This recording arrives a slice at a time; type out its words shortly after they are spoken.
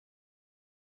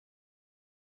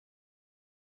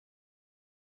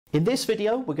In this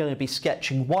video, we're going to be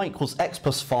sketching y equals x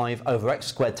plus 5 over x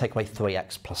squared take away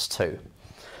 3x plus 2.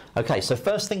 Okay, so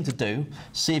first thing to do,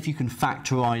 see if you can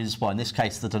factorise, well in this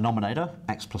case the denominator,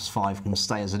 x plus 5 can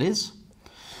stay as it is.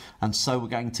 And so we're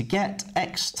going to get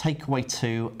x take away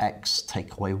 2, x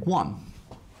take away 1.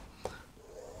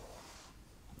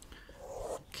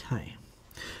 Okay,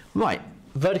 right,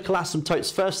 vertical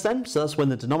asymptotes first then, so that's when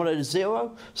the denominator is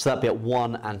 0, so that'd be at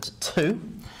 1 and 2.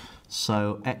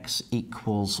 So x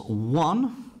equals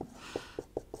 1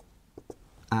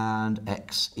 and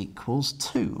x equals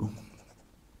 2.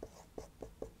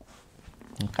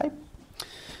 Okay.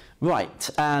 Right,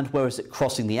 and where is it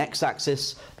crossing the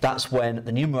x-axis? That's when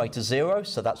the numerator is 0,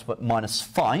 so that's what minus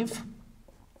 5.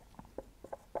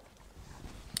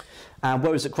 And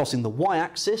where is it crossing the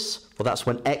y-axis? Well, that's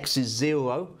when x is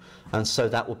 0, and so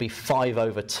that will be 5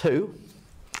 over 2.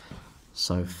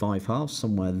 So 5 halves,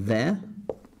 somewhere there.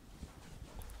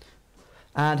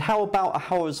 And how about a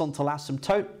horizontal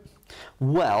asymptote?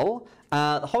 Well,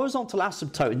 the horizontal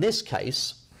asymptote in this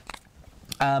case,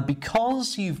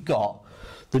 because you've got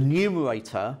the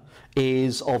numerator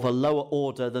is of a lower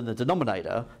order than the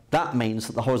denominator, that means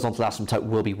that the horizontal asymptote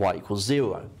will be y equals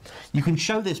 0. You can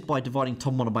show this by dividing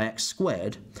top model by x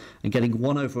squared and getting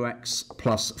 1 over x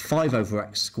plus 5 over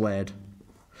x squared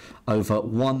over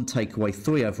 1 take away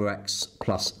 3 over x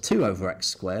plus 2 over x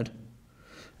squared.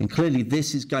 And clearly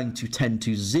this is going to tend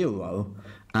to 0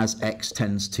 as x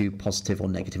tends to positive or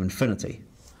negative infinity.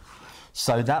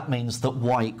 So that means that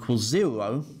y equals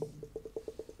 0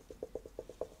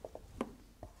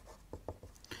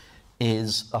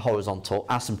 is a horizontal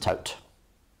asymptote.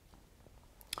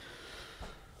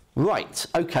 Right,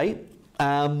 okay.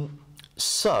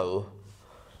 So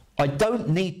I don't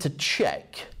need to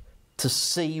check to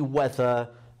see whether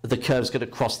the curve's going to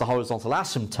cross the horizontal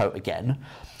asymptote again,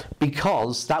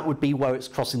 because that would be where it's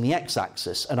crossing the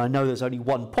x-axis, and I know there's only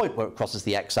one point where it crosses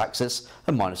the x-axis,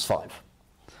 and minus 5.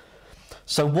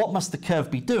 So what must the curve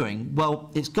be doing?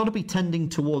 Well, it's got to be tending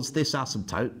towards this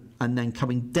asymptote, and then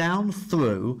coming down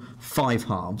through 5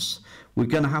 halves. We're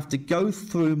going to have to go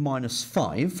through minus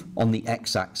 5 on the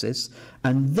x-axis,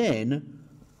 and then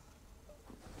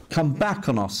come back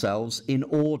on ourselves in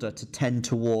order to tend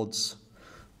towards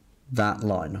that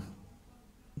line.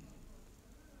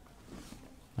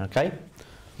 Okay,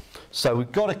 so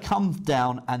we've got to come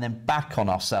down and then back on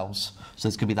ourselves, so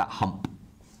there's going to be that hump.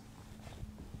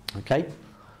 Okay,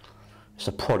 it's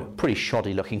a pretty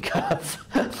shoddy looking curve.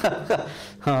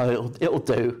 Oh, it'll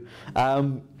do.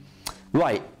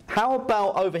 Right, how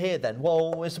about over here then?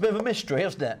 Well, it's a bit of a mystery,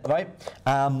 isn't it? Right,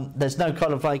 there's no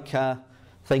kind of like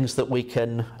things that we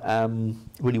can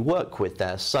really work with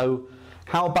there. So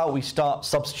how about we start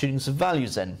substituting some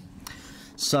values in?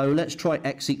 So let's try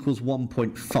x equals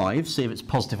 1.5, see if it's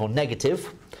positive or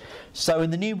negative. So in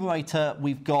the numerator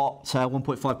we've got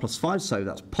 1.5 plus 5, so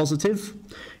that's positive.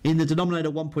 In the denominator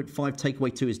 1.5 take away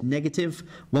 2 is negative,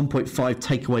 1.5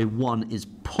 take away 1 is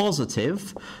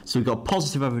positive. So we've got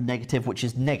positive over negative, which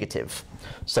is negative.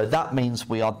 So that means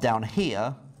we are down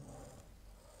here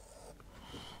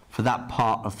for that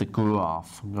part of the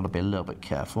graph. I'm going to be a little bit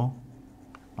careful.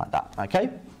 Like that, okay?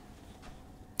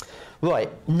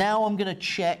 Right, now I'm going to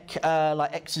check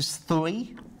like x is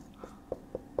 3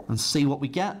 and see what we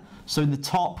get. So in the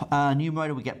top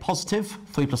numerator we get positive,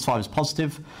 3 plus 5 is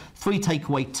positive, 3 take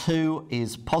away 2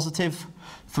 is positive,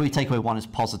 3 take away 1 is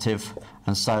positive,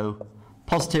 and so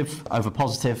positive over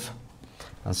positive,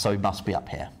 and so we must be up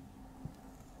here.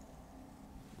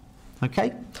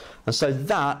 Okay, and so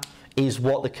that is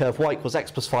what the curve y equals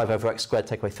x plus 5 over x squared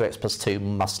take away 3x plus 2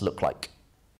 must look like.